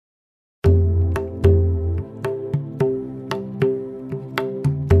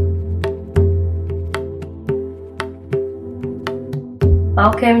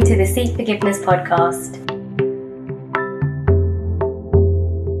Welcome to the Seek Forgiveness podcast.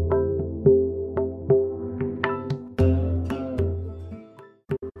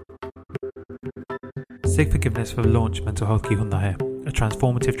 Seek Forgiveness have launched Mental Health Ki Hunda Hai, a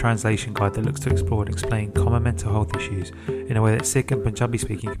transformative translation guide that looks to explore and explain common mental health issues in a way that Sikh and Punjabi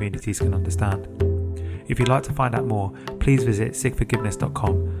speaking communities can understand. If you'd like to find out more, please visit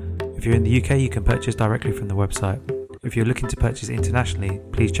sickforgiveness.com. If you're in the UK, you can purchase directly from the website. If you're looking to purchase internationally,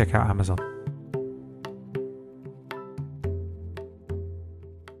 please check out Amazon.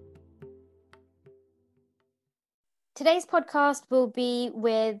 Today's podcast will be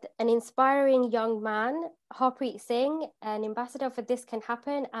with an inspiring young man, Harpreet Singh, an ambassador for This Can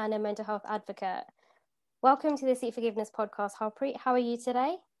Happen and a mental health advocate. Welcome to the Seek Forgiveness podcast, Harpreet. How are you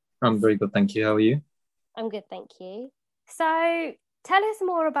today? I'm very good, thank you. How are you? I'm good, thank you. So tell us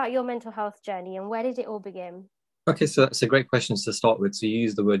more about your mental health journey and where did it all begin? Okay, so that's a great question to start with. So you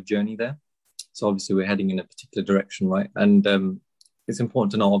use the word journey there. So obviously we're heading in a particular direction, right? And it's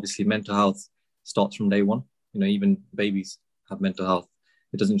important to know, obviously, mental health starts from day one. You know, even babies have mental health.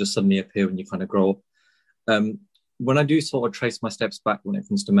 It doesn't just suddenly appear when you kind of grow up. When I do sort of trace my steps back when it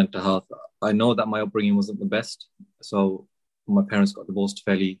comes to mental health, I know that my upbringing wasn't the best. So my parents got divorced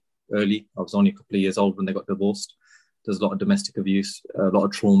fairly early. I was only a couple of years old when they got divorced. There's a lot of domestic abuse, a lot of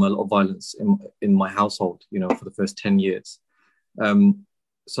trauma, a lot of violence in my household, you know, for the first 10 years. But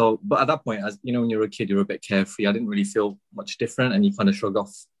at that point, as you know, when you're a kid, you're a bit carefree. I didn't really feel much different, and you kind of shrug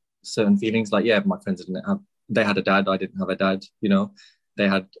off certain feelings like, yeah, my friends they had a dad, I didn't have a dad, you know, they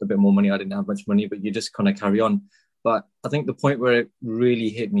had a bit more money, I didn't have much money, but you just kind of carry on. But I think the point where it really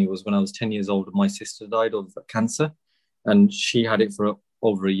hit me was when I was 10 years old. My sister died of cancer, and she had it for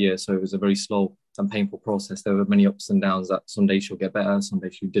over a year. So it was a very slow and painful process. There were many ups and downs, that some days she'll get better, some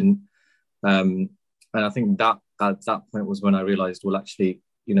days she didn't. And I think that at that point was when I realized, well, actually,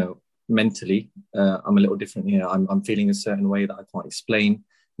 you know, mentally, I'm a little different here. I'm feeling a certain way that I can't explain.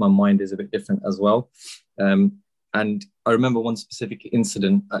 My mind is a bit different as well. And I remember one specific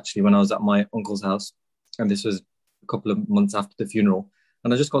incident, actually, when I was at my uncle's house, and this was a couple of months after the funeral.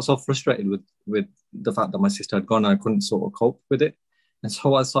 And I just got so frustrated with the fact that my sister had gone, and I couldn't sort of cope with it. And so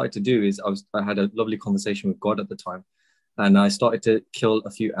what I started to do is I had a lovely conversation with God at the time, and I started to kill a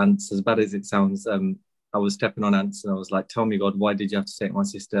few ants. As bad as it sounds, I was stepping on ants, and I was like, tell me, God, why did you have to take my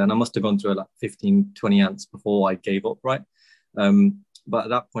sister? And I must have gone through like 15, 20 ants before I gave up, right? But at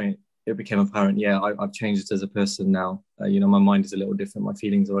that point, it became apparent, yeah, I've changed as a person now. You know, my mind is a little different. My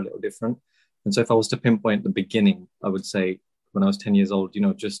feelings are a little different. And so if I was to pinpoint the beginning, I would say when I was 10 years old, you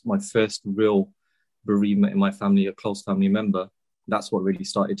know, just my first real bereavement in my family, a close family member, that's what really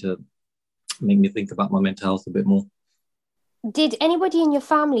started to make me think about my mental health a bit more. Did anybody in your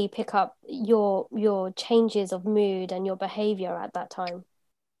family pick up your changes of mood and your behavior at that time?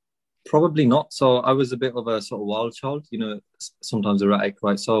 Probably not. So I was a bit of a sort of wild child, you know, sometimes erratic,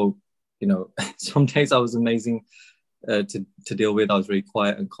 right? So, you know, some days I was amazing to deal with. I was very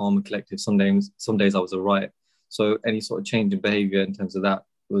quiet and calm and collective. Some days I was a riot. So any sort of change in behavior in terms of that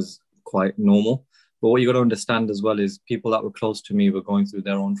was quite normal. But what you got to understand as well is people that were close to me were going through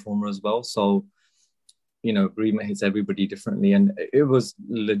their own trauma as well. So, you know, bereavement hits everybody differently. And it was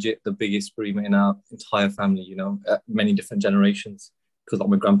legit the biggest bereavement in our entire family, you know, many different generations, because like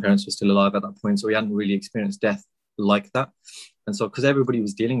my grandparents were still alive at that point. So we hadn't really experienced death like that. And so because everybody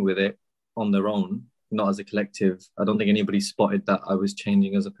was dealing with it on their own, not as a collective, I don't think anybody spotted that I was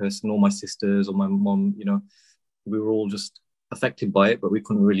changing as a person, or my sisters or my mom, you know, we were all just affected by it, but we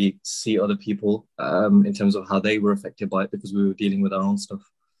couldn't really see other people in terms of how they were affected by it, because we were dealing with our own stuff.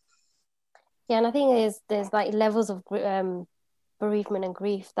 Yeah, and I think there's like levels of bereavement and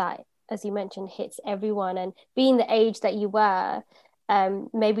grief that, as you mentioned, hits everyone. And being the age that you were,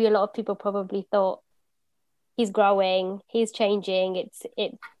 maybe a lot of people probably thought he's growing, he's changing, it's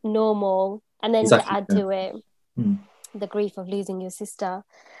normal. And then Exactly, to add yeah. to it, the grief of losing your sister.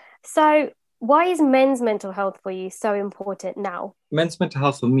 So why is men's mental health for you so important now? Men's mental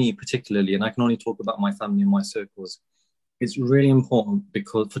health for me particularly, and I can only talk about my family and my circles, it's really important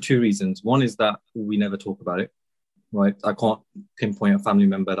because for two reasons. One is that we never talk about it, right? I can't pinpoint a family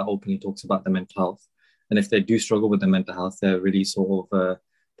member that openly talks about their mental health. And if they do struggle with their mental health, they're really sort of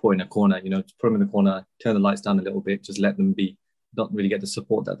put in a corner, you know, put them in the corner, turn the lights down a little bit, just let them be, don't really get the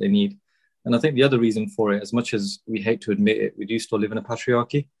support that they need. And I think the other reason for it, as much as we hate to admit it, we do still live in a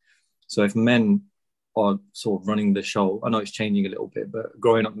patriarchy. So if men are sort of running the show, I know it's changing a little bit, but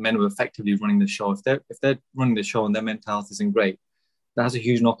growing up, men were effectively running the show. If they're running the show and their mental health isn't great, that has a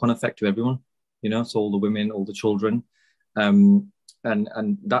huge knock-on effect to everyone, you know, so all the women, all the children.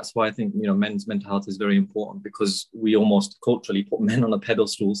 And that's why I think, men's mental health is very important, because we almost culturally put men on a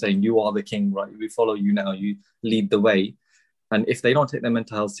pedestal saying, you are the king, right? We follow you now, you lead the way. And if they don't take their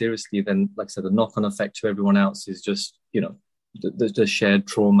mental health seriously, then, like I said, the knock-on effect to everyone else is just, the shared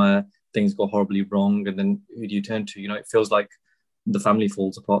trauma, things go horribly wrong. And then who do you turn to? It feels like the family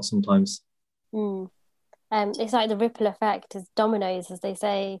falls apart sometimes. Mm. It's like the ripple effect is dominoes, as they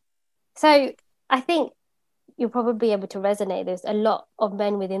say. So I think you'll probably be able to resonate. There's a lot of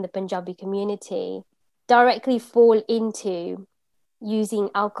men within the Punjabi community directly fall into using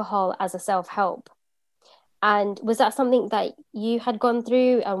alcohol as a self-help. And was that something that you had gone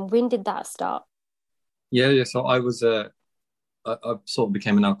through, and when did that start? Yeah. So I sort of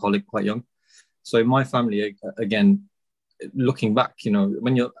became an alcoholic quite young. So in my family, again, looking back,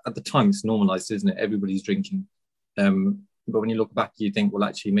 when you're at the time, it's normalized, isn't it? Everybody's drinking. But when you look back, you think, well,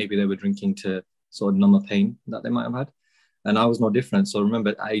 actually, maybe they were drinking to sort of numb a pain that they might have had. And I was no different. So I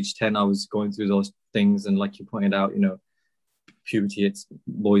remember at age 10, I was going through those things. And like you pointed out, puberty, it's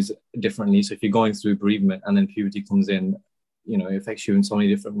boys differently. So if you're going through bereavement and then puberty comes in, it affects you in so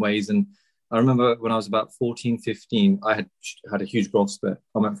many different ways. And I remember when I was about 14, 15, I had a huge growth spurt.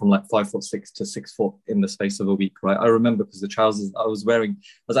 I went from like 5'6" to 6 foot in the space of a week, right? I remember because the trousers I was wearing, I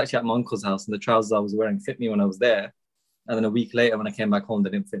was actually at my uncle's house, and the trousers I was wearing fit me when I was there. And then a week later, when I came back home, they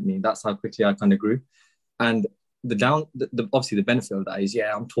didn't fit me. That's how quickly I kind of grew. And obviously the benefit of that is,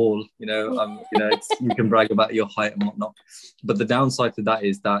 yeah, I'm tall, you can brag about your height and whatnot. But the downside to that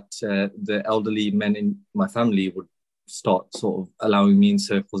is that the elderly men in my family would start sort of allowing me in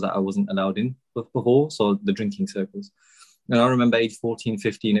circles that I wasn't allowed in before. So the drinking circles. And I remember age 14,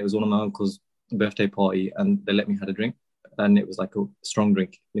 15, it was one of my uncle's birthday party, and they let me have a drink. And it was like a strong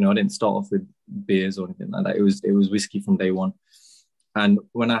drink. I didn't start off with beers or anything like that. It was whiskey from day one. And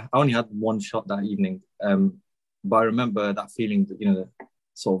when I only had one shot that evening, but I remember that feeling, the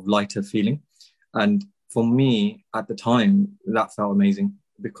sort of lighter feeling. And for me at the time, that felt amazing,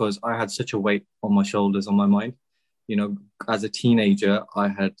 because I had such a weight on my shoulders, on my mind. As a teenager, I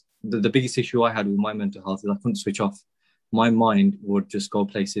had the biggest issue I had with my mental health is I couldn't switch off. My mind would just go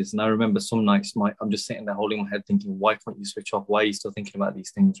places. And I remember some nights I'm just sitting there holding my head thinking, why can't you switch off? Why are you still thinking about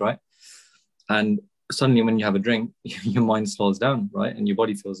these things, right? And suddenly when you have a drink, your mind slows down, right? And your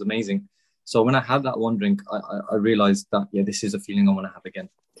body feels amazing. So when I had that one drink, I realized that, yeah, this is a feeling I want to have again.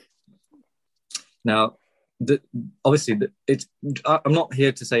 Now, I'm not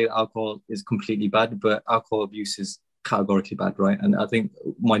here to say that alcohol is completely bad, but alcohol abuse is categorically bad, right? And I think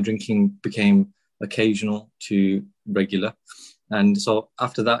my drinking became occasional to regular. And so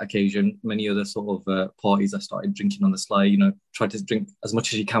after that occasion, many other sort of parties, I started drinking on the sly, try to drink as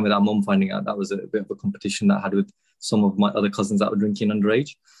much as you can without mum finding out. That was a bit of a competition that I had with some of my other cousins that were drinking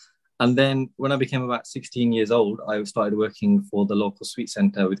underage. And then when I became about 16 years old, I started working for the local sweet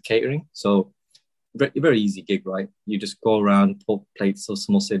centre with catering. So very easy gig, right? You just go around, put plates of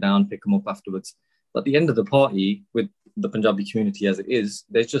samosa down, pick them up afterwards. But at the end of the party, with the Punjabi community as it is,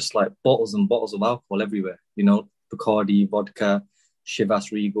 there's just like bottles and bottles of alcohol everywhere. Bacardi, vodka,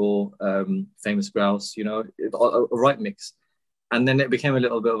 Chivas Regal, Famous Grouse, a right mix. And then it became a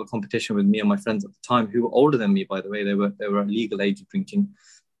little bit of a competition with me and my friends at the time, who were older than me, by the way. They were at legal age of drinking,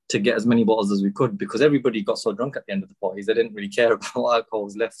 to get as many bottles as we could, because everybody got so drunk at the end of the parties. They didn't really care about what alcohol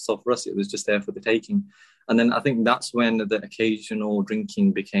was left. So for us, it was just there for the taking. And then I think that's when the occasional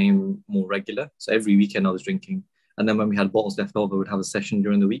drinking became more regular. So every weekend I was drinking. And then when we had bottles left over, we'd have a session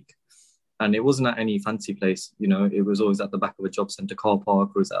during the week. And it wasn't at any fancy place, it was always at the back of a job centre car park,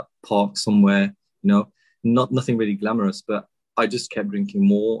 or it was at a park somewhere, nothing really glamorous. But I just kept drinking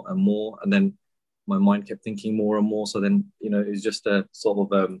more and more. And then my mind kept thinking more and more. So then, it was just a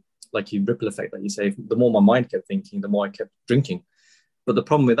sort of like you ripple effect that you say. The more my mind kept thinking, the more I kept drinking. But the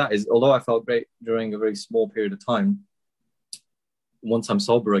problem with that is, although I felt great during a very small period of time, once I'm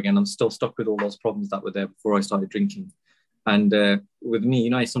sober again, I'm still stuck with all those problems that were there before I started drinking. And with me,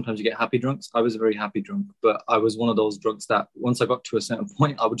 sometimes you get happy drunks. I was a very happy drunk, but I was one of those drunks that once I got to a certain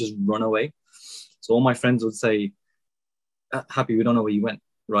point, I would just run away. So all my friends would say, Happy, we don't know where you went,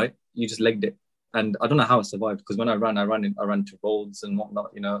 right? You just legged it. And I don't know how I survived, because when I ran to roads and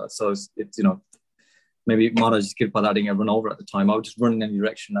whatnot, so it's maybe Mara just killed by that I didn't get run over at the time. I would just run in any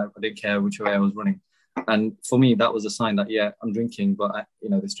direction. I didn't care which way I was running. And for me, that was a sign that, yeah, I'm drinking, but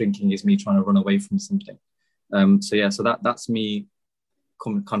this drinking is me trying to run away from something. So that's me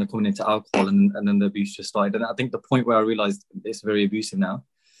coming into alcohol, and then the abuse just started. And I think the point where I realized it's very abusive now,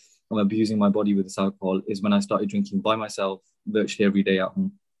 I'm abusing my body with this alcohol, is when I started drinking by myself virtually every day at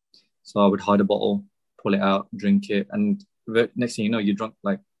home. So I would hide a bottle, pull it out, drink it, and next thing you know, you're drunk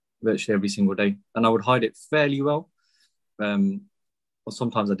like virtually every single day. And I would hide it fairly well.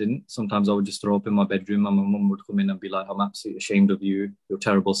 sometimes I didn't. Sometimes I would just throw up in my bedroom, and my mum would come in and be like, "I'm absolutely ashamed of you. You're a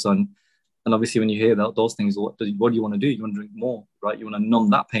terrible son." And obviously, when you hear those things, what do you want to do? You want to drink more, right? You want to numb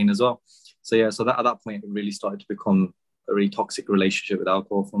that pain as well. So yeah, so that at that point, it really started to become a really toxic relationship with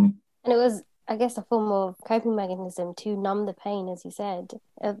alcohol for me. And it was, I guess, a form of coping mechanism to numb the pain, as you said,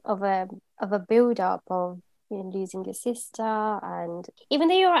 of a build up of, you know, losing your sister. And even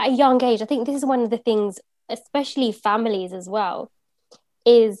though you're at a young age, I think this is one of the things, especially families as well,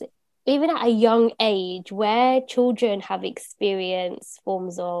 is even at a young age where children have experienced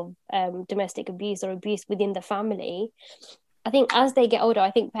forms of domestic abuse or abuse within the family. I think as they get older, I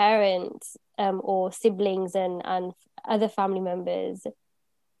think parents or siblings and other family members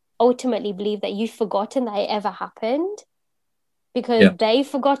ultimately believe that you've forgotten that it ever happened because Yeah, they've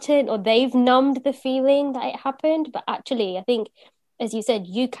forgotten or they've numbed the feeling that it happened. But actually, I think, as you said,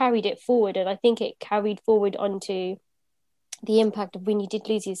 you carried it forward, and I think it carried forward onto the impact of when you did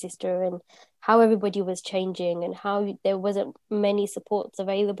lose your sister and how everybody was changing and how there wasn't many supports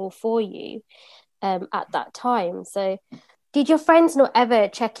available for you at that time. So did your friends not ever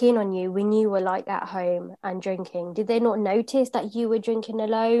check in on you when you were like at home and drinking? Did they not notice that you were drinking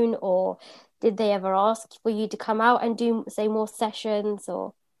alone, or did they ever ask for you to come out and do, say, more sessions?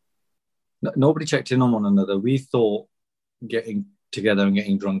 Or nobody checked in on one another. We thought getting together and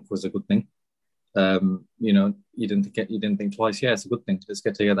getting drunk was a good thing. You didn't think twice. Yeah, it's a good thing. Let's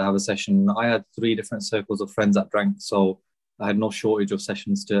get together, have a session. I had three different circles of friends that drank, so I had no shortage of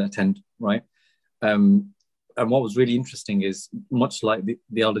sessions to attend. Right. Um, and what was really interesting is, much like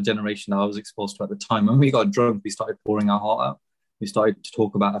the elder generation I was exposed to at the time, when we got drunk, we started pouring our heart out. We started to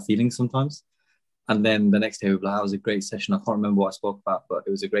talk about our feelings sometimes. And then the next day, we were like, that was a great session. I can't remember what I spoke about, but it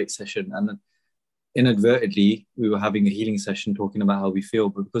was a great session. And then inadvertently, we were having a healing session talking about how we feel,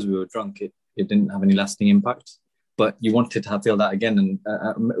 but because we were drunk, it didn't have any lasting impact. But you wanted to feel that again.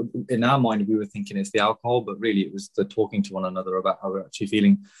 And in our mind, we were thinking it's the alcohol, but really it was the talking to one another about how we're actually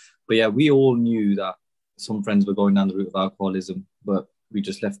feeling. But yeah, we all knew that some friends were going down the route of alcoholism, but we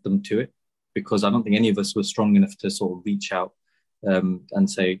just left them to it because I don't think any of us were strong enough to sort of reach out and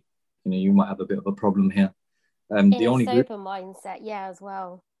say, you might have a bit of a problem here. in The a only group, sober mindset, yeah, as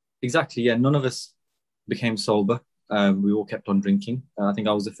well. exactly, yeah, none of us became sober. We all kept on drinking. I think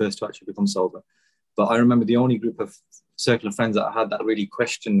I was the first to actually become sober. But I remember the only group of circle of friends that I had that really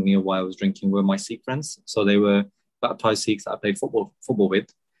questioned me why I was drinking were my Sikh friends. So they were baptized Sikhs that I played football with.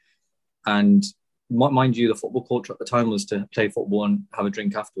 And mind you, the football culture at the time was to play football and have a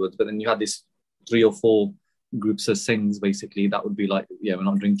drink afterwards. But then you had this 3 or 4 groups of Singhs basically that would be like, yeah, we're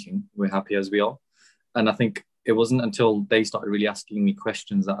not drinking. We're happy as we are. And I think it wasn't until they started really asking me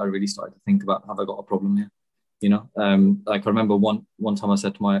questions that I really started to think about, have I got a problem here? Like I remember one time I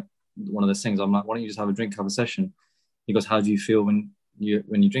said to one of the Singhs, I'm like, why don't you just have a drink, have a session? He goes, how do you feel when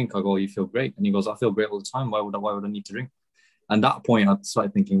you drink? I go, you feel great. And he goes, I feel great all the time. Why would I need to drink? And at that point, I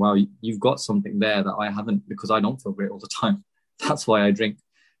started thinking, wow, you've got something there that I haven't, because I don't feel great all the time. That's why I drink.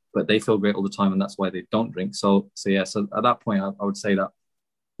 But they feel great all the time, and that's why they don't drink. So yeah. So at that point, I would say that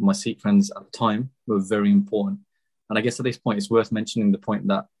my Sikh friends at the time were very important. And I guess at this point, it's worth mentioning the point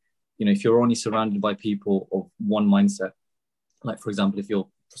that, if you're only surrounded by people of one mindset, like for example, if you're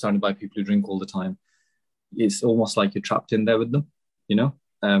surrounded by people who drink all the time, it's almost like you're trapped in there with them, you know.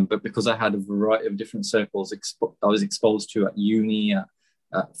 But because I had a variety of different circles I was exposed to at uni, at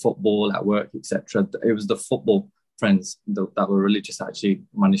football, at work, etc., it was the football friends that were religious that actually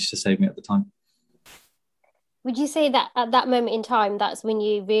managed to save me at the time. Would you say that at that moment in time, that's when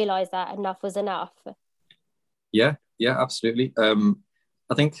you realized that enough was enough? Yeah, absolutely.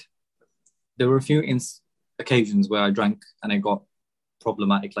 I think there were a few occasions where I drank and it got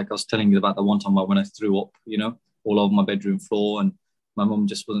problematic. Like I was telling you about the one time when I threw up, all over my bedroom floor, and my mum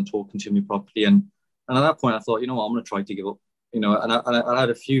just wasn't talking to me properly. And at that point, I thought, I'm going to try to give up. And I had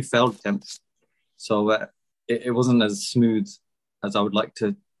a few failed attempts, so it wasn't as smooth as I would like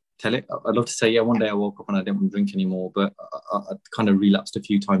to tell it. I'd love to say, yeah, one day I woke up and I didn't want to drink anymore, but I kind of relapsed a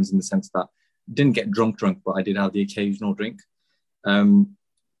few times in the sense that I didn't get drunk, but I did have the occasional drink. And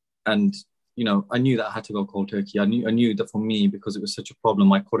I knew that I had to go cold turkey. I knew that for me, because it was such a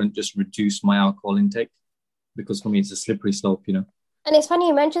problem, I couldn't just reduce my alcohol intake, because for me it's a slippery slope. And it's funny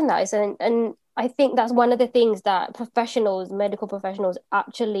you mentioned that, and I think that's one of the things that medical professionals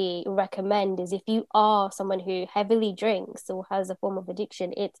actually recommend is if you are someone who heavily drinks or has a form of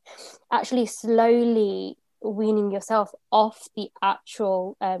addiction, it's actually slowly weaning yourself off the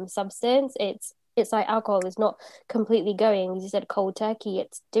actual substance. It's like alcohol is not completely going, as you said, cold turkey.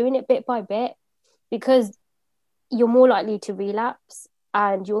 It's doing it bit by bit because you're more likely to relapse.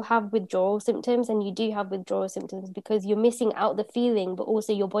 and you'll have withdrawal symptoms, and you do have withdrawal symptoms because you're missing out the feeling, but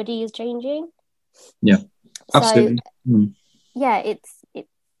also your body is changing. Yeah, So absolutely. Mm. yeah,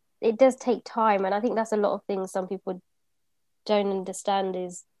 it does take time, and I think that's a lot of things some people don't understand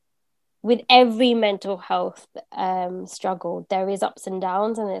is with every mental health struggle, there is ups and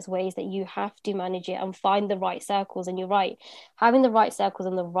downs, and there's ways that you have to manage it and find the right circles. And you're right, having the right circles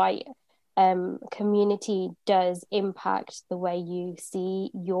and the right community does impact the way you see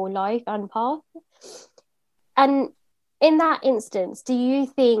your life and path. And in that instance, do you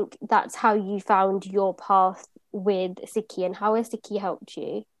think that's how you found your path with Sikhi, and how has Sikhi helped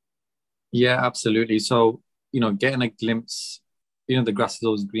you? Yeah, absolutely. So, getting a glimpse, the grass is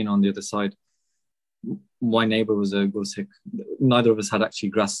always green on the other side. My neighbor was a Gursikh. Neither of us had actually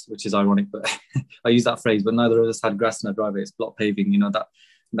grass, which is ironic, but I use that phrase, but neither of us had grass in our driveway. It's block paving,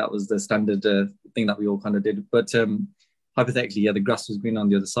 that was the standard thing that we all kind of did. But hypothetically, yeah, the grass was green on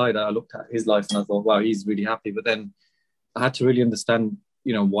the other side. I looked at his life and I thought, wow, he's really happy. But then I had to really understand,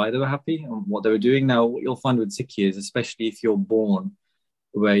 why they were happy and what they were doing. Now, what you'll find with Sikh is, especially if you're born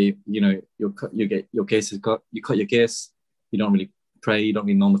where you get your cases cut, you cut your case, you don't really pray, you don't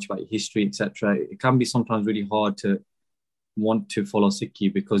really know much about your history, etc. It can be sometimes really hard to want to follow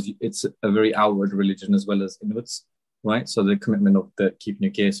Sikhi because it's a very outward religion as well as inwards, right? So the commitment of the keeping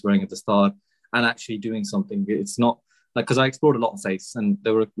your case, wearing at the star, and actually doing something. It's not like, because I explored a lot of faiths, and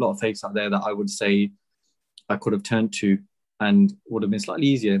there were a lot of faiths out there that I would say I could have turned to and would have been slightly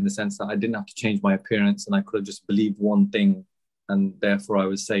easier in the sense that I didn't have to change my appearance and I could have just believed one thing and therefore I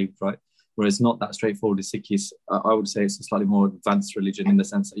was saved, right? Whereas not that straightforward as Sikhis. I would say it's a slightly more advanced religion in the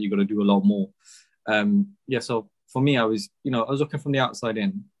sense that you've got to do a lot more. So for me, I was looking from the outside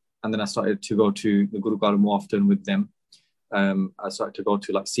in, and then I started to go to the Gurudwara more often with them. I started to go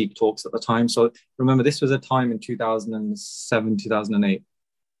to like Sikh talks at the time. So remember, this was a time in 2007, 2008.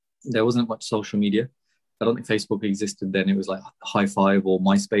 There wasn't much social media. I don't think Facebook existed then. It was like High Five or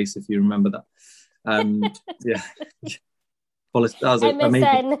MySpace, if you remember that. Yeah. That was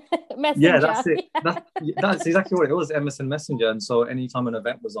amazing. MSN Yeah, Messenger. that's it. That's exactly what it was, MSN Messenger. And so anytime an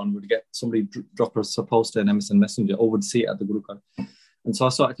event was on, we'd get somebody drop us a poster in MSN Messenger, or would see it at the Guru Card. And so I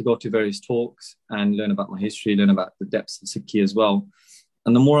started to go to various talks and learn about my history, learn about the depths of Sikhi as well.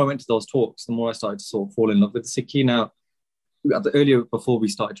 And the more I went to those talks, the more I started to sort of fall in love with Sikhi. Now, earlier, before we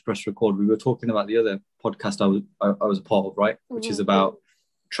started to press record, we were talking about the other podcast I was a part of, right? Which is about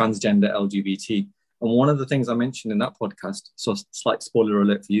transgender LGBT. And one of the things I mentioned in that podcast, so slight spoiler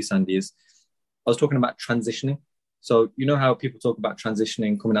alert for you, Sandy, is I was talking about transitioning. So you know how people talk about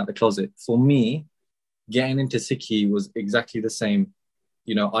transitioning, coming out of the closet? For me, getting into Sikhi was exactly the same.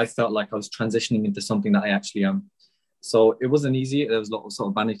 I felt like I was transitioning into something that I actually am. So it wasn't easy. There was a lot of sort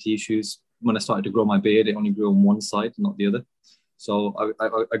of vanity issues. When I started to grow my beard, it only grew on one side, not the other. So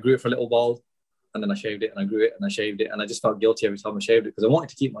I grew it for a little while, and then I shaved it, and I grew it, and I shaved it, and I just felt guilty every time I shaved it because I wanted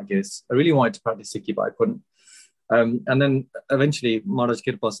to keep my gaze. I really wanted to practice Sikhi, but I couldn't. And then eventually, Maharaj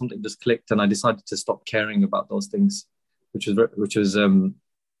Kirpa, something just clicked, and I decided to stop caring about those things, which was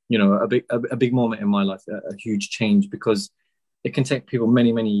a big moment in my life, a huge change, because it can take people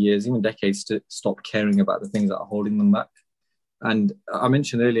many, many years, even decades, to stop caring about the things that are holding them back. And I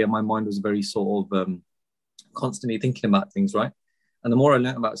mentioned earlier, my mind was very sort of constantly thinking about things, right? And the more I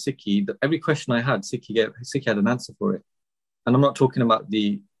learned about Sikhi, every question I had, Sikhi had an answer for it. And I'm not talking about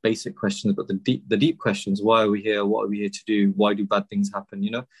the basic questions, but the deep questions. Why are we here? What are we here to do? Why do bad things happen?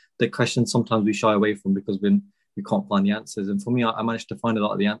 The questions sometimes we shy away from because we can't find the answers. And for me, I managed to find a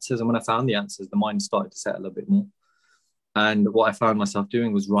lot of the answers. And when I found the answers, the mind started to settle a bit more. And what I found myself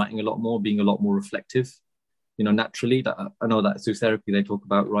doing was writing a lot more, being a lot more reflective. Naturally, that I know that through therapy, they talk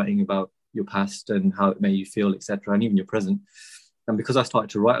about writing about your past and how it made you feel, etc., and even your present. And because I started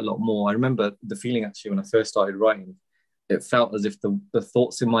to write a lot more, I remember the feeling actually when I first started writing, it felt as if the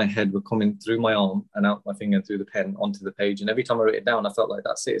thoughts in my head were coming through my arm and out my finger and through the pen onto the page. And every time I wrote it down, I felt like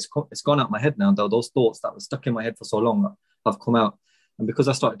that's it. It's gone out my head now. Though those thoughts that were stuck in my head for so long have come out. And because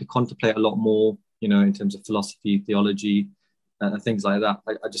I started to contemplate a lot more, in terms of philosophy, theology, and things like that,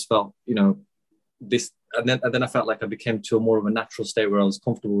 I just felt, this, and then I felt like I became to a more of a natural state where I was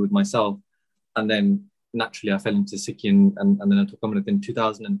comfortable with myself. And then naturally I fell into Sikhi, and then I took Amrit in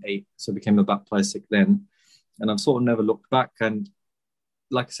 2008. So I became a baptized Sikh then. And I've sort of never looked back. And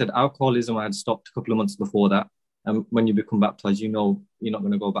like I said, alcoholism, I had stopped a couple of months before that. And when you become baptized, you're not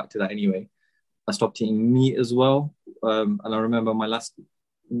going to go back to that anyway. I stopped eating meat as well. And I remember my last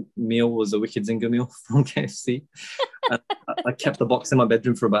meal was a wicked zinger meal from KFC. And I kept the box in my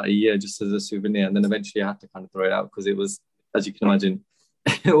bedroom for about a year just as a souvenir. And then eventually I had to kind of throw it out because it was, as you can imagine,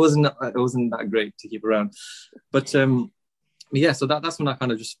 it wasn't that great to keep around. But Yeah, so that's when I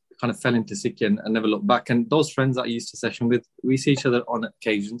kind of fell into Sikhi and never looked back. And those friends that I used to session with, we see each other on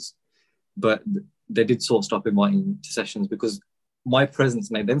occasions, but they did sort of stop inviting to sessions because my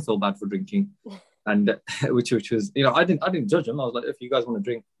presence made them feel bad for drinking, and which was, I didn't judge them. I was like, if you guys want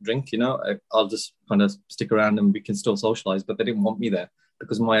to drink, I'll just kind of stick around and we can still socialize. But they didn't want me there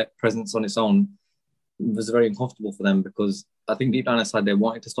because my presence on its own was very uncomfortable for them, because I think deep down inside they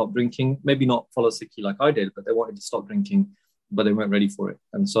wanted to stop drinking, maybe not follow Sikhi like I did, but they wanted to stop drinking, but they weren't ready for it.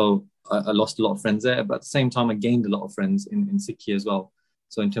 And so I lost a lot of friends there, but at the same time I gained a lot of friends in Sikhi as well.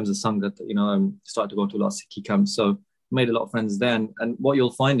 So in terms of Sangat, I started to go to a lot of Sikhi camps, so made a lot of friends then. And what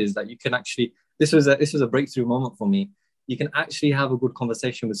you'll find is that you can actually, this was a breakthrough moment for me. You can actually have a good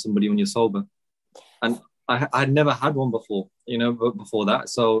conversation with somebody when you're sober, and I had never had one before, before that.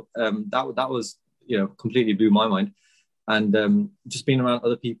 So that was, completely blew my mind. And just being around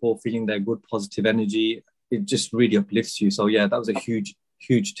other people, feeling their good positive energy, it just really uplifts you. So yeah, that was a huge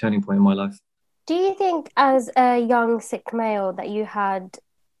turning point in my life. Do you think, as a young Sikh male, that you had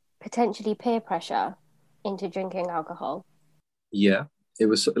potentially peer pressure into drinking alcohol? Yeah, it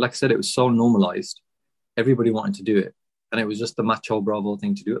was, like I said, it was so normalized. Everybody wanted to do it, and it was just the macho bravo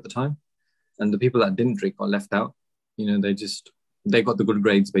thing to do at the time. And the people that didn't drink got left out. They got the good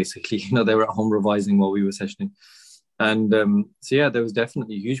grades basically. They were at home revising while we were sessioning. And so yeah, there was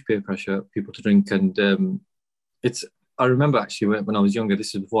definitely huge peer pressure, people to drink. And I remember actually when I was younger,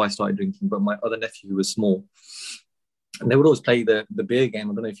 this is before I started drinking, but my other nephew who was small, and they would always play the beer game.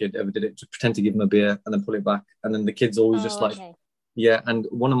 I don't know if you ever did it, to pretend to give him a beer and then pull it back. And then the kids always just like, okay. Yeah. And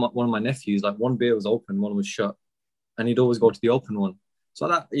one of my nephews, like, one beer was open, one was shut, and he'd always go to the open one. So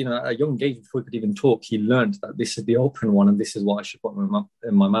that, at a young age, before he could even talk, he learned that this is the open one and this is what I should put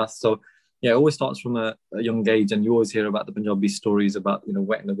in my mouth. So yeah, it always starts from a young age. And you always hear about the Punjabi stories about,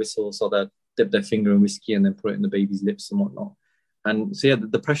 wetting the whistle, so that dip their finger in whiskey and then put it in the baby's lips and whatnot. And so yeah,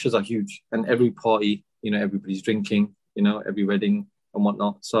 the pressures are huge. And every party, everybody's drinking, every wedding and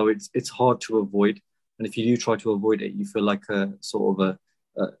whatnot. So it's hard to avoid. And if you do try to avoid it, you feel like a sort of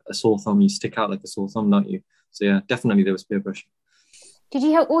a sore thumb. You stick out like a sore thumb, don't you? So yeah, definitely there was peer pressure. Did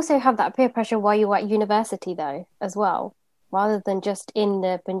you also have that peer pressure while you were at university, though, as well, rather than just in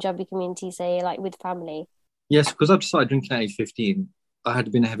the Punjabi community, say, like with family? Yes, because I started drinking at age 15. I had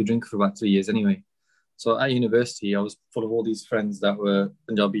been a heavy drinker for about 3 years anyway. So at university, I was full of all these friends that were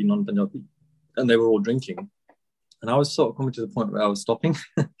Punjabi, non-Punjabi, and they were all drinking. And I was sort of coming to the point where I was stopping.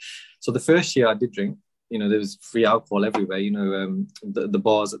 So the first year I did drink, there was free alcohol everywhere. The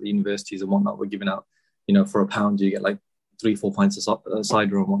bars at the universities and whatnot were giving out, for £1, you get like 3-4 pints of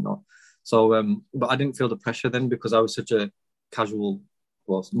cider and whatnot. So, but I didn't feel the pressure then, because I was such a casual,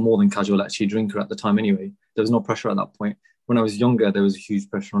 well, more than casual actually, drinker at the time anyway. There was no pressure at that point. When I was younger, there was a huge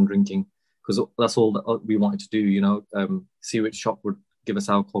pressure on drinking, because that's all that we wanted to do, see which shop would give us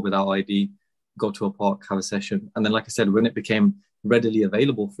alcohol without ID, go to a park, have a session. And then, like I said, when it became readily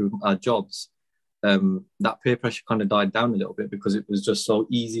available through our jobs, that peer pressure kind of died down a little bit, because it was just so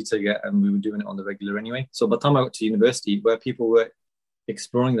easy to get, and we were doing it on the regular anyway. So by the time I got to university, where people were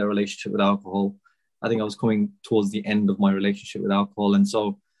exploring their relationship with alcohol, I think I was coming towards the end of my relationship with alcohol. And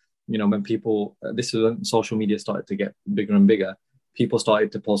so, when people, this is when social media started to get bigger and bigger, people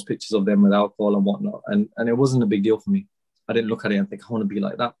started to post pictures of them with alcohol and whatnot. And it wasn't a big deal for me. I didn't look at it and think I want to be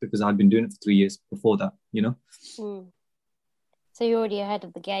like that, because I'd been doing it for 3 years before that, Mm. So you're already ahead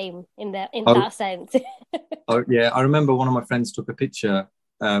of the game in that sense. Oh yeah, I remember one of my friends took a picture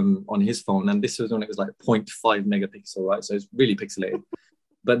on his phone, and this was when it was like 0.5 megapixel, right? So it's really pixelated.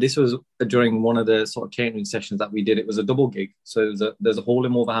 But this was during one of the sort of catering sessions that we did. It was a double gig. So there's a hall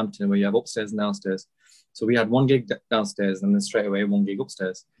in Wolverhampton where you have upstairs and downstairs. So we had one gig downstairs and then straight away one gig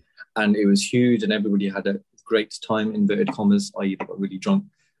upstairs. And it was huge, and everybody had a great time, inverted commas, i.e. they got really drunk.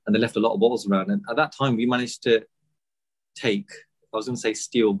 And they left a lot of bottles around. And at that time, we managed to take, I was going to say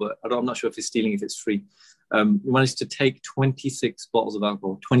steal, but I'm not sure if it's stealing, if it's free. We managed to take 26 bottles of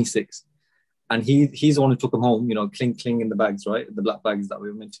alcohol, 26. And he's the one who took them home, cling in the bags, right? The black bags that we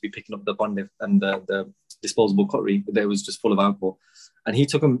were meant to be picking up the bun and the disposable cutlery. They was just full of alcohol. And he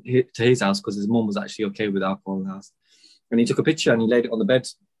took them to his house because his mum was actually okay with alcohol in the house. And he took a picture and he laid it on the bed.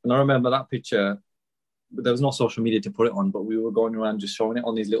 And I remember that picture, there was no social media to put it on, but we were going around just showing it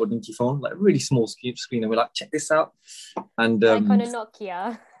on these little dinky phone, like really small screen. And we're like, check this out. And like on a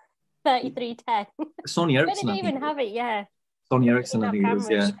Nokia 3310. Sony Ericsson. They didn't even have it, yeah. Sony Ericsson, I think it was,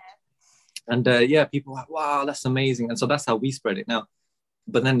 yeah. And people were like, wow, that's amazing. And so that's how we spread it now.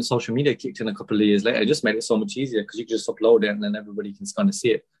 But then social media kicked in a couple of years later. It just made it so much easier, because you could just upload it and then everybody can kind of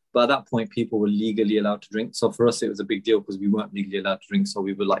see it. But at that point, people were legally allowed to drink. So for us, it was a big deal, because we weren't legally allowed to drink. So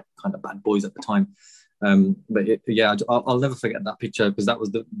we were like kind of bad boys at the time. I'll never forget that picture because that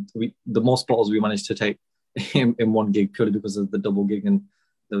was the most bottles we managed to take in one gig purely because of the double gig and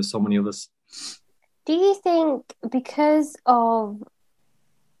there were so many of us. Do you think because of,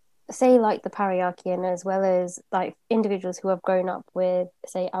 say, like the patriarchy and as well as like individuals who have grown up with,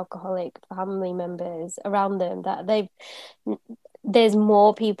 say, alcoholic family members around them, that there's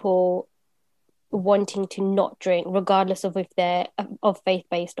more people wanting to not drink, regardless of if they're of faith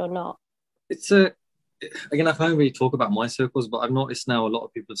based or not? It's again, I can't really talk about my circles, but I've noticed now a lot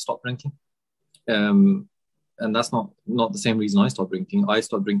of people have stopped drinking. And that's not the same reason I stopped drinking. I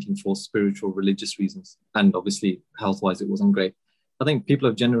stopped drinking for spiritual, religious reasons, and obviously health-wise, it wasn't great. I think people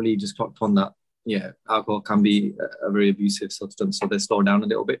have generally just clocked on that, yeah, alcohol can be a very abusive substance, so they slow down a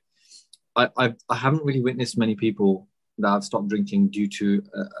little bit. I haven't really witnessed many people that have stopped drinking due to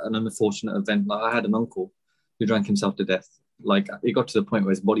an unfortunate event. Like I had an uncle who drank himself to death. Like it got to the point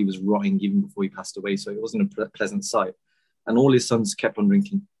where his body was rotting even before he passed away, so it wasn't a pleasant sight. And all his sons kept on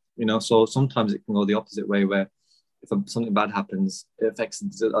drinking. So sometimes it can go the opposite way where if something bad happens, it affects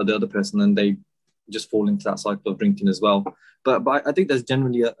the other person and they just fall into that cycle of drinking as well. But I think there's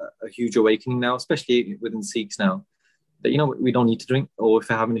generally a huge awakening now, especially within Sikhs now, that we don't need to drink, or if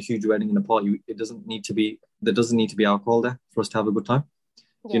we're having a huge wedding and a party, there doesn't need to be alcohol there for us to have a good time.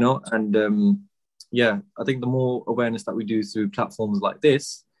 Yeah. And I think the more awareness that we do through platforms like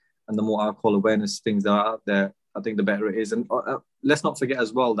this and the more alcohol awareness things that are out there, I think the better it is. And let's not forget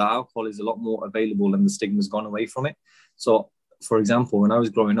as well that alcohol is a lot more available and the stigma's gone away from it. So, for example, when I was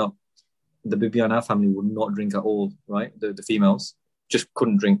growing up, the Bibi and our family would not drink at all, right? The females just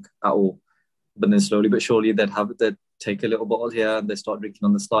couldn't drink at all. But then slowly but surely they'd take a little bottle here and they start drinking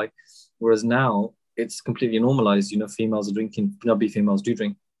on the sly. Whereas now it's completely normalized. Females are drinking, Punjabi females do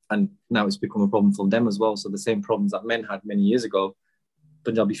drink. And now it's become a problem for them as well. So the same problems that men had many years ago,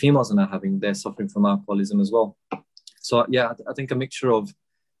 Punjabi females are now having, they're suffering from alcoholism as well. So yeah, I think a mixture of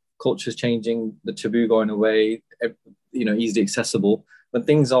cultures changing, the taboo going away, easily accessible. When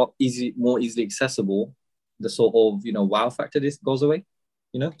things are more easily accessible, the sort of wow factor goes away.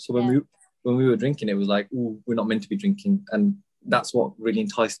 So when we were drinking, it was like, ooh, we're not meant to be drinking, and that's what really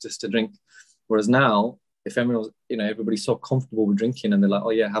enticed us to drink. Whereas now, if everybody's so comfortable with drinking, and they're like, oh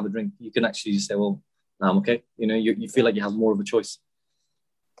yeah, have a drink, you can actually just say, well, no, I'm okay. You feel like you have more of a choice.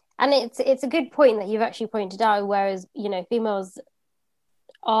 And it's a good point that you've actually pointed out, whereas, females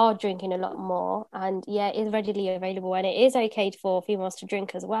are drinking a lot more and it is readily available and it is okay for females to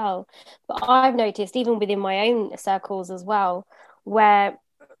drink as well. But I've noticed even within my own circles as well, where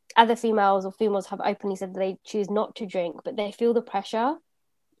other females or females have openly said that they choose not to drink, but they feel the pressure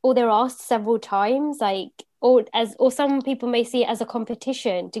or they're asked several times, or some people may see it as a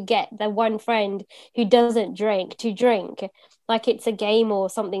competition to get the one friend who doesn't drink to drink, like it's a game or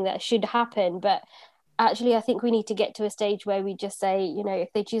something that should happen. But actually, I think we need to get to a stage where we just say,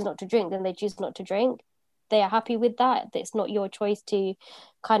 if they choose not to drink, then they choose not to drink. They are happy with that. It's not your choice to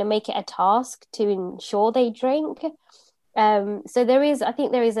kind of make it a task to ensure they drink. So I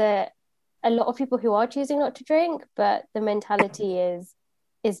think there is a lot of people who are choosing not to drink, but the mentality is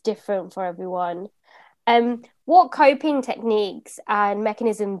different for everyone. What coping techniques and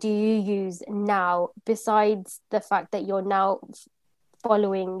mechanism do you use now besides the fact that you're now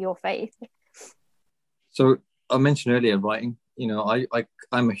following your faith? So I mentioned earlier writing.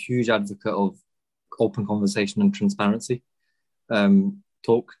 I'm a huge advocate of open conversation and transparency.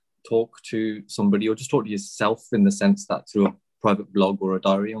 Talk to somebody or just talk to yourself in the sense that through a private blog or a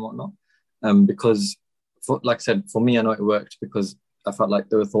diary and whatnot. Because, like I said, for me, I know it worked because I felt like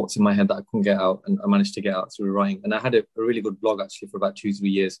there were thoughts in my head that I couldn't get out, and I managed to get out through writing. And I had a really good blog actually for about 2-3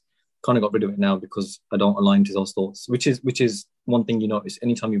 years. Kind of got rid of it now because I don't align to those thoughts, which is one thing you notice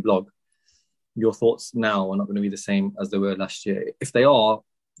anytime you blog. Your thoughts now are not going to be the same as they were last year. If they are,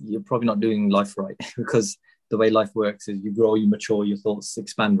 you're probably not doing life right because the way life works is you grow, you mature, your thoughts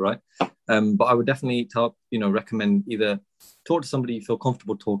expand, right? But I would definitely recommend either talk to somebody you feel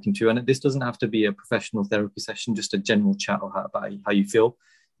comfortable talking to, and this doesn't have to be a professional therapy session, just a general chat about how you feel.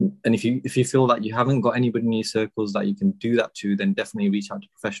 And if you feel that you haven't got anybody in your circles that you can do that to, then definitely reach out to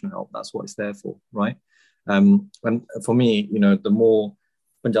professional help. That's what it's there for, right? And for me, the more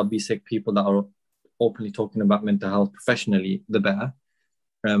Punjabi Sikh people that are openly talking about mental health professionally, the better.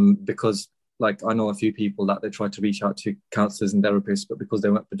 Because like I know a few people that they tried to reach out to counselors and therapists, but because they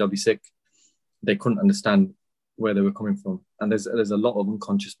weren't Punjabi Sikh, they couldn't understand where they were coming from. And there's a lot of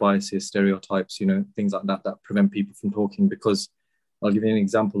unconscious biases, stereotypes, things like that prevent people from talking. Because I'll give you an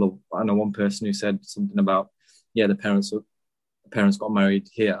example of, I know one person who said something about, the parents got married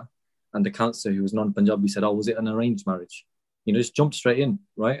here, and the counsellor who was non-Punjabi said, oh, was it an arranged marriage? just jump straight in,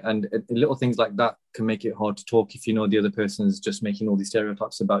 right? And little things like that can make it hard to talk if you know the other person is just making all these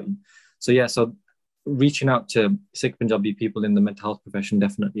stereotypes about you. So yeah, so reaching out to Sikh Punjabi people in the mental health profession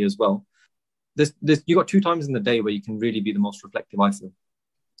definitely as well. There's you got two times in the day where you can really be the most reflective, I feel.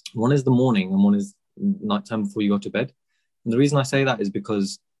 One is the morning and one is nighttime before you go to bed. And the reason I say that is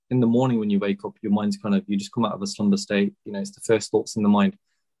because in the morning when you wake up, your mind's kind of, you just come out of a slumber state. It's the first thoughts in the mind.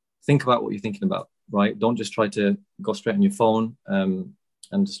 Think about what you're thinking about, right? Don't just try to go straight on your phone and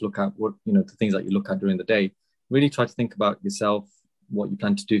just look at what, the things that you look at during the day. Really try to think about yourself, what you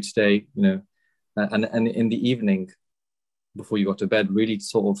plan to do today, and in the evening before you go to bed, really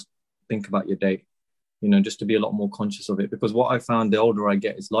sort of think about your day, just to be a lot more conscious of it. Because what I found the older I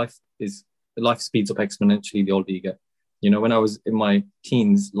get is life speeds up exponentially the older you get. When I was in my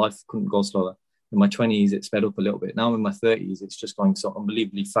teens, life couldn't go slower. In my 20s, it sped up a little bit. Now in my 30s, it's just going so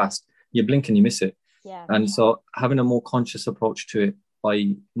unbelievably fast. You blink and you miss it. Yeah. And so having a more conscious approach to it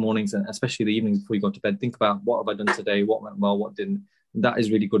by mornings and especially the evenings before you go to bed, think about what have I done today, what went well, what didn't. That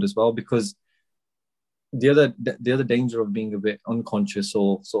is really good as well, because the other danger of being a bit unconscious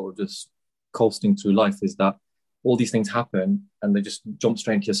or sort of just coasting through life is that all these things happen and they just jump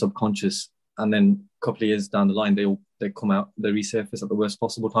straight into your subconscious, and then a couple of years down the line they come out, they resurface at the worst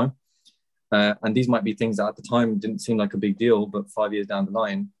possible time, and these might be things that at the time didn't seem like a big deal, but 5 years down the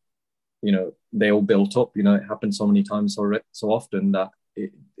line, they all built up. It happened so many times so often that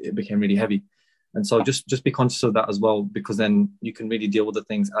it became really heavy. And so just be conscious of that as well, because then you can really deal with the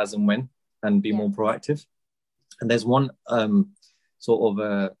things as and when and be more proactive. And there's one sort of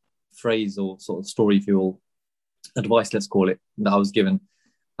a phrase or sort of story, if you will, advice, let's call it, that I was given.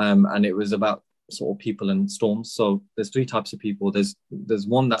 And it was about sort of people and storms. So there's three types of people. There's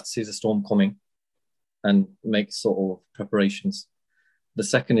one that sees a storm coming and makes sort of preparations. The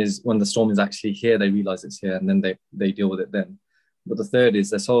second is when the storm is actually here, they realize it's here and then they deal with it then. But the third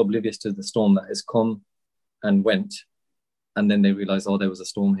is they're so oblivious to the storm that has come and went, and then they realize, oh, there was a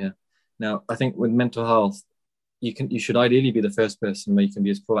storm here. Now, I think with mental health, you should ideally be the first person where you can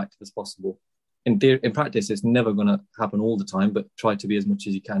be as proactive as possible. In practice, it's never going to happen all the time, but try to be as much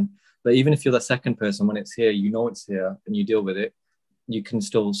as you can. But even if you're the second person, when it's here, it's here and you deal with it, you can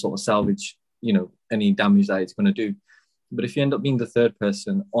still sort of salvage, any damage that it's going to do. But if you end up being the third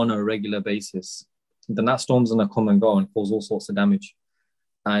person on a regular basis, then that storm's going to come and go and cause all sorts of damage.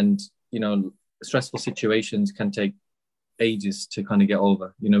 And, stressful situations can take ages to kind of get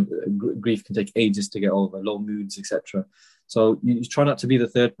over. Grief can take ages to get over, low moods, etc. So you try not to be the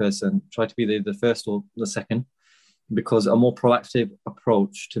third person, try to be the first or the second, because a more proactive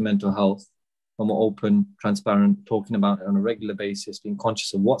approach to mental health, a more open, transparent, talking about it on a regular basis, being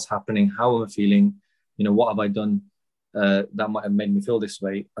conscious of what's happening, how am I feeling, what have I done that might have made me feel this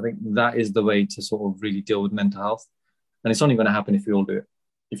way. I think that is the way to sort of really deal with mental health. And it's only going to happen if we all do it.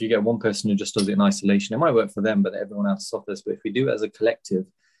 If you get one person who just does it in isolation, it might work for them, but everyone else suffers. But if we do it as a collective,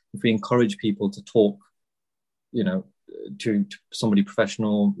 if we encourage people to talk, to somebody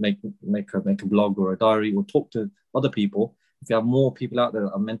professional, make a blog or a diary, or talk to other people. If you have more people out there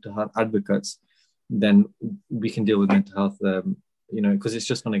that are mental health advocates, then we can deal with mental health, because it's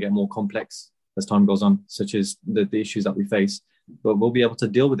just going to get more complex as time goes on, such as the issues that we face. But we'll be able to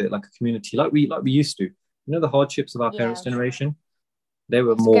deal with it like a community, like we used to. The hardships of our parents' generation, they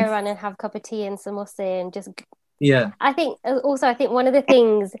were just more. Go around and have a cup of tea and samosa and just. Yeah. I think one of the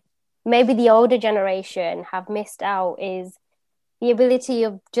things maybe the older generation have missed out is the ability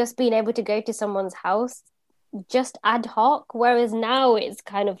of just being able to go to someone's house just ad hoc, whereas now it's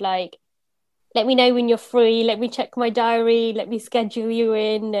kind of like, let me know when you're free, let me check my diary, let me schedule you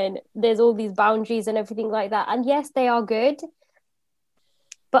in, and there's all these boundaries and everything like that. And yes, they are good,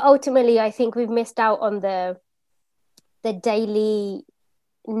 but ultimately I think we've missed out on the daily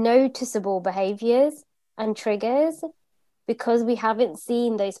noticeable behaviors and triggers, because we haven't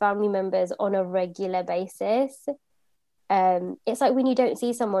seen those family members on a regular basis. It's like when you don't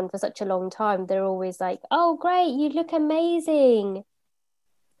see someone for such a long time, they're always like, oh, great, you look amazing.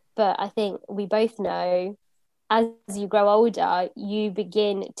 But I think we both know, as you grow older, you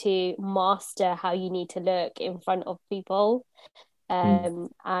begin to master how you need to look in front of people,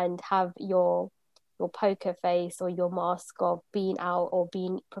 and have your poker face or your mask of being out or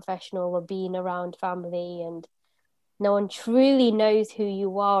being professional or being around family, and no one truly knows who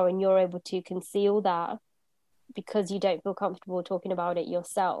you are, and you're able to conceal that because you don't feel comfortable talking about it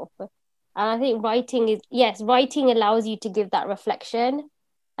yourself. And I think writing allows you to give that reflection.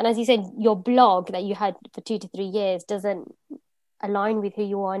 And as you said, your blog that you had for 2 to 3 years doesn't align with who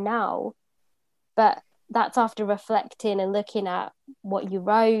you are now. But that's after reflecting and looking at what you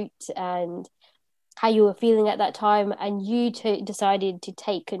wrote and how you were feeling at that time, and you decided to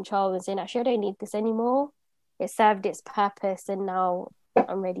take control and say, actually, I don't need this anymore. It served its purpose, and now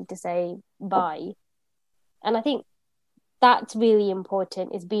I'm ready to say bye. And I think that's really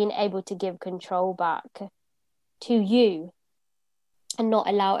important, is being able to give control back to you and not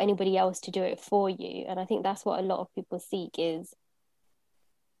allow anybody else to do it for you. And I think that's what a lot of people seek, is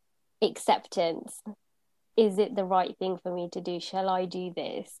acceptance. Is it the right thing for me to do? Shall I do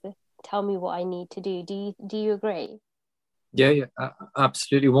this? Tell me what I need to do. Do you agree? Yeah,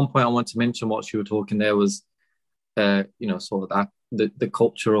 absolutely. One point I want to mention whilst you were talking there was, sort of that the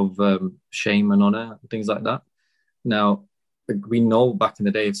culture of shame and honor, things like that. Now, we know back in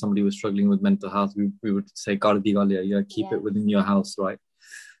the day, if somebody was struggling with mental health, we would say, keep it within your house, right?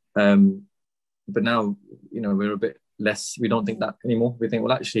 But now, we're a bit less, we don't think that anymore. We think,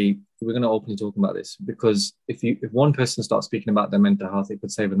 well, actually, we're going to openly talk about this, because if one person starts speaking about their mental health, it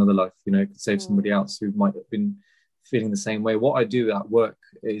could save another life. It could save somebody else who might have been feeling the same way. What I do at work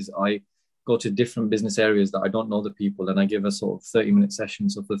is I go to different business areas that I don't know the people, and I give a sort of 30-minute session.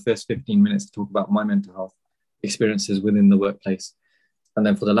 So for the first 15 minutes to talk about my mental health experiences within the workplace. And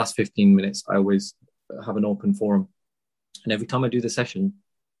then for the last 15 minutes, I always have an open forum. And every time I do the session,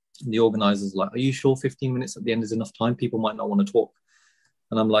 the organizers are like, are you sure 15 minutes at the end is enough time? People might not want to talk.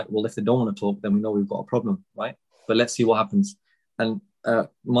 And I'm like, well, if they don't want to talk, then we know we've got a problem, right? But let's see what happens. And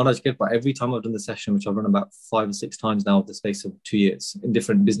Manoj Kirpa, every time I've done the session, which I've run about 5 or 6 times now over the space of 2 years in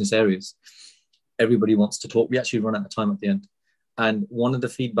different business areas, everybody wants to talk. We actually run out of time at the end. And one of the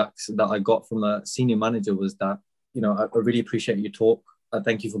feedbacks that I got from a senior manager was that, I really appreciate your talk.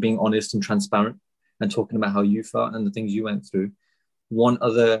 Thank you for being honest and transparent and talking about how you felt and the things you went through. One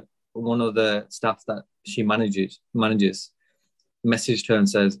of the staff that she manages messaged her and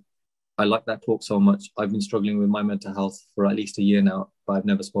says, I like that talk so much. I've been struggling with my mental health for at least a year now, but I've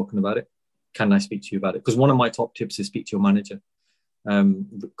never spoken about it. Can I speak to you about it? Because one of my top tips is speak to your manager.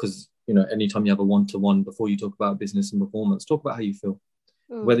 Because, anytime you have a one-to-one, before you talk about business and performance, talk about how you feel,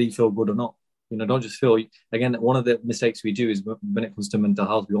 whether you feel good or not. Don't just feel. Again, one of the mistakes we do is when it comes to mental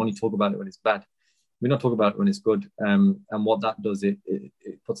health, we only talk about it when it's bad. We don't talk about it when it's good. And what that does, it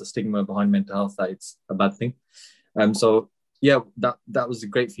puts a stigma behind mental health that it's a bad thing. So yeah, that was a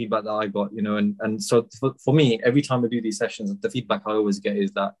great feedback that I got, and so for me, every time I do these sessions, the feedback I always get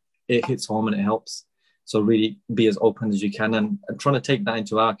is that it hits home and it helps. So really be as open as you can, and trying to take that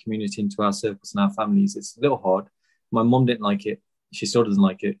into our community, into our circles and our families. It's a little hard. My mum didn't like it. She still doesn't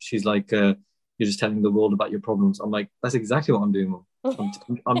like it. She's like, you're just telling the world about your problems. I'm like, that's exactly what I'm doing, Mum.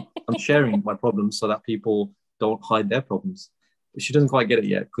 I'm sharing my problems so that people don't hide their problems. She doesn't quite get it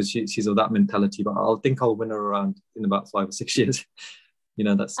yet because she's of that mentality, but I think I'll win her around in about 5 or 6 years.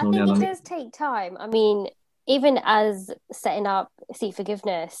 That's I think it does take time. I mean, even as setting up Seek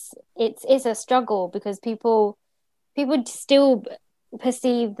Forgiveness, it's a struggle, because people still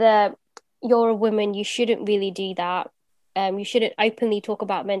perceive that you're a woman, you shouldn't really do that. You shouldn't openly talk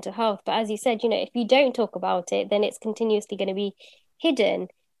about mental health. But as you said, if you don't talk about it, then it's continuously going to be hidden.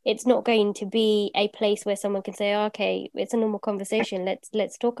 It's not going to be a place where someone can say, oh, okay, it's a normal conversation.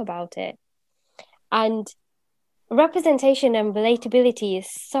 Let's talk about it. And representation and relatability is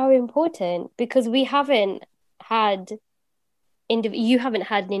so important, because you haven't had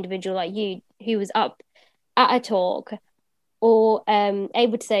an individual like you who was up at a talk or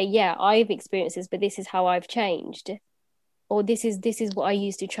able to say, yeah, I've experienced this, but this is how I've changed, or this is what I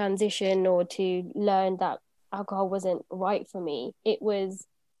used to transition or to learn that alcohol wasn't right for me. It was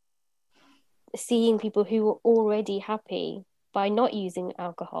seeing people who were already happy by not using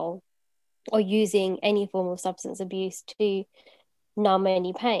alcohol or using any form of substance abuse to numb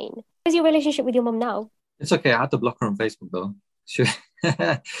any pain. How's your relationship with your mum now? It's okay. I had to block her on Facebook though. She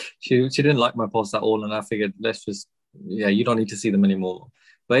she didn't like my posts at all, and I figured you don't need to see them anymore.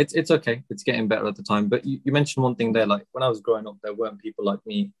 But it's okay. It's getting better at the time. But you mentioned one thing there, like when I was growing up, there weren't people like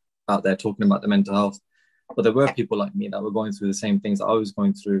me out there talking about the mental health, but there were people like me that were going through the same things that I was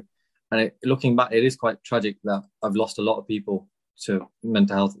going through. And looking back, it is quite tragic that I've lost a lot of people to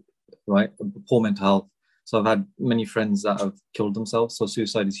mental health, right? Poor mental health. So I've had many friends that have killed themselves. So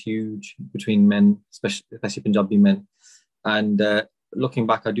suicide is huge between men, especially Punjabi men. And looking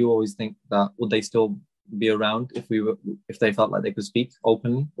back, I do always think that would they still be around if they felt like they could speak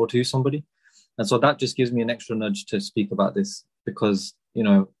openly or to somebody? And so that just gives me an extra nudge to speak about this, because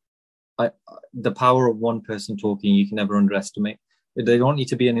the power of one person talking, you can never underestimate. They don't need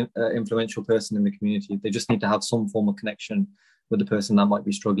to be an influential person in the community. They just need to have some form of connection with the person that might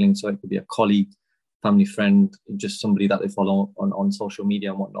be struggling. So it could be a colleague, family friend, just somebody that they follow on social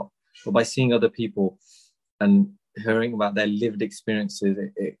media and whatnot. But by seeing other people and hearing about their lived experiences,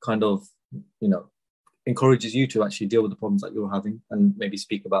 it kind of, encourages you to actually deal with the problems that you're having and maybe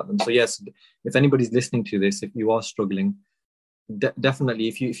speak about them. So yes, if anybody's listening to this, if you are struggling, definitely,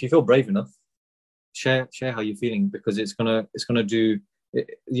 if you feel brave enough, share how you're feeling, because it's gonna do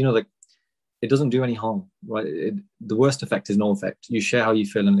it, like, it doesn't do any harm, right? The worst effect is no effect. You share how you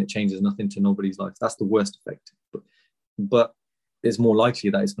feel and it changes nothing to nobody's life. That's the worst effect. But it's more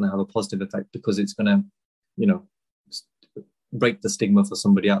likely that it's going to have a positive effect, because it's going to, break the stigma for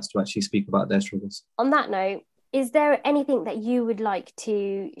somebody else to actually speak about their struggles. On that note, is there anything that you would like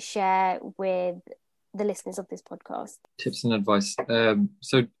to share with the listeners of this podcast? Tips and advice.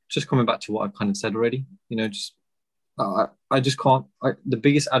 So just coming back to what I've kind of said already, I just can't. The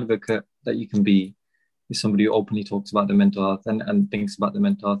biggest advocate that you can be is somebody who openly talks about their mental health and thinks about their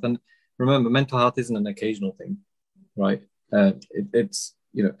mental health. And remember, mental health isn't an occasional thing, right? It's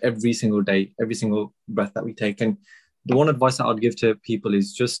every single day, every single breath that we take. And the one advice that I'd give to people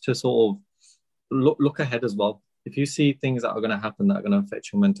is just to sort of look ahead as well. If you see things that are going to happen that are going to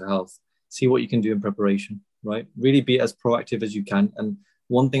affect your mental health, see what you can do in preparation, right? Really be as proactive as you can. And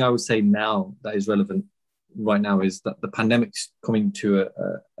one thing I would say now that is relevant right now is that the pandemic's coming to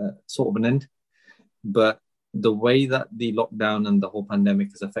a sort of an end. But the way that the lockdown and the whole pandemic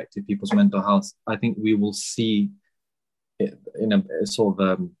has affected people's mental health, I think we will see it in a sort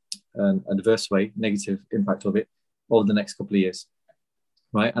of an adverse way, negative impact of it over the next couple of years,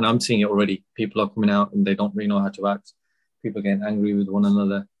 right? And I'm seeing it already. People are coming out and they don't really know how to act. People are getting angry with one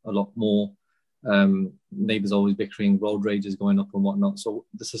another a lot more. Neighbours always bickering, road rage is going up and whatnot. So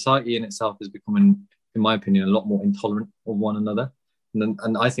the society in itself is becoming, in my opinion, a lot more intolerant of one another.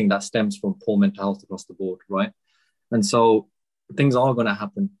 And I think that stems from poor mental health across the board, right? And so things are going to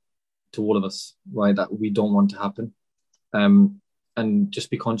happen to all of us, right, that we don't want to happen. And just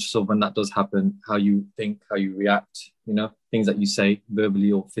be conscious of when that does happen, how you think, how you react, things that you say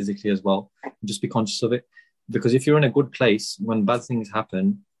verbally or physically as well. Just be conscious of it. Because if you're in a good place, when bad things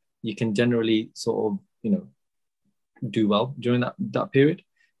happen, you can generally sort of, do well during that period.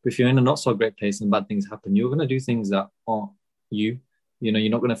 But if you're in a not so great place and bad things happen, you're going to do things that aren't you. You're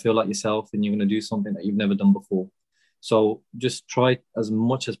not going to feel like yourself, and you're going to do something that you've never done before. So just try as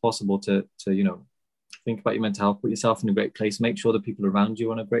much as possible to think about your mental health, put yourself in a great place, make sure the people around you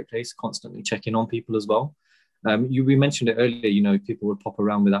are in a great place, constantly checking on people as well. We mentioned it earlier, people would pop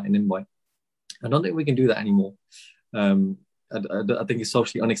around without an invite. I don't think we can do that anymore. I think it's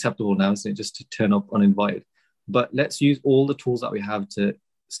socially unacceptable now, isn't it, just to turn up uninvited. But let's use all the tools that we have to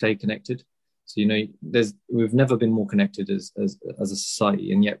stay connected. So, we've never been more connected as a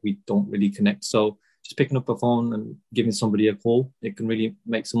society, and yet we don't really connect. So just picking up a phone and giving somebody a call, it can really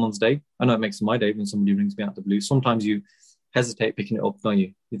make someone's day. I know it makes my day when somebody rings me out of the blue. Sometimes you hesitate picking it up, don't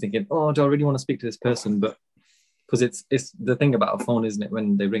you? You're thinking, oh, do I really want to speak to this person? But because it's the thing about a phone, isn't it?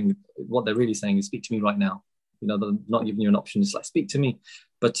 When they ring, what they're really saying is, speak to me right now. They're not giving you an option. It's like, speak to me.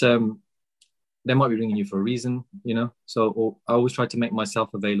 But they might be ringing you for a reason, So I always try to make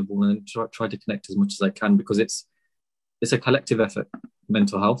myself available and try to connect as much as I can, because it's a collective effort,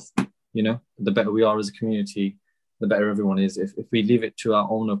 mental health. The better we are as a community, the better everyone is. If we leave it to our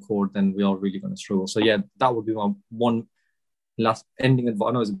own accord, then we are really going to struggle. So yeah, that would be my one last ending advice.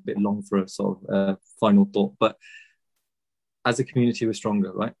 I know it's a bit long for a sort of final thought, but as a community, we're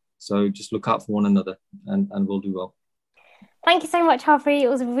stronger, right? So just look out for one another, and we'll do well. Thank you so much, Harpreet. It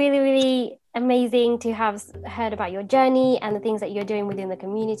was really, really amazing to have heard about your journey and the things that you're doing within the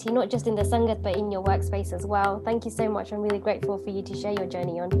community, not just in the Sangat, but in your workspace as well. Thank you so much. I'm really grateful for you to share your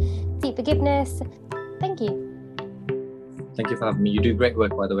journey on Seek Forgiveness. Thank you. Thank you for having me. You do great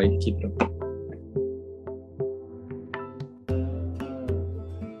work, by the way. Keep it up.